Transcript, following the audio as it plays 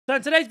So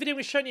in today's video,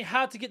 we're showing you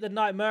how to get the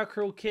Night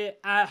Mercurial kit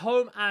at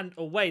home and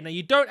away. Now,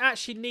 you don't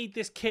actually need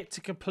this kit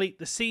to complete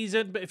the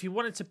season, but if you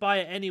wanted to buy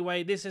it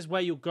anyway, this is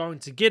where you're going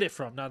to get it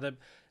from. Now, the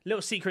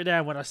little secret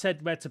there when I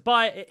said where to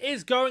buy it, it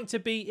is going to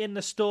be in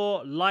the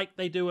store like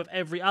they do with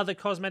every other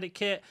cosmetic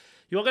kit.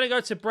 You're going to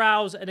go to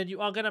browse, and then you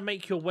are going to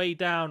make your way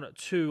down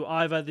to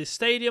either the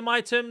stadium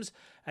items,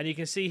 and you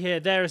can see here,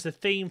 there is the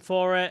theme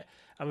for it.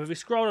 And if we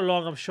scroll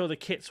along, I'm sure the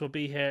kits will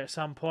be here at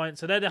some point.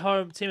 So they're the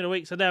home team of the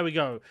week. So there we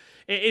go.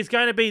 It is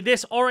going to be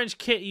this orange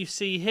kit you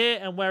see here.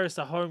 And where is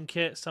the home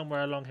kit?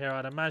 Somewhere along here,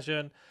 I'd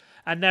imagine.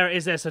 And there it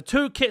is there. So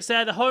two kits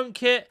there. The home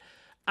kit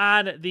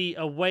and the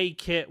away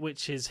kit,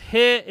 which is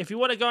here. If you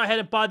want to go ahead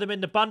and buy them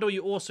in the bundle,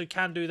 you also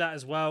can do that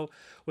as well,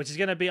 which is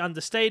going to be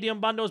under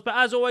stadium bundles. But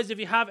as always, if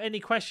you have any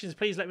questions,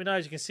 please let me know.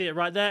 As you can see it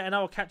right there. And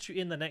I will catch you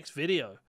in the next video.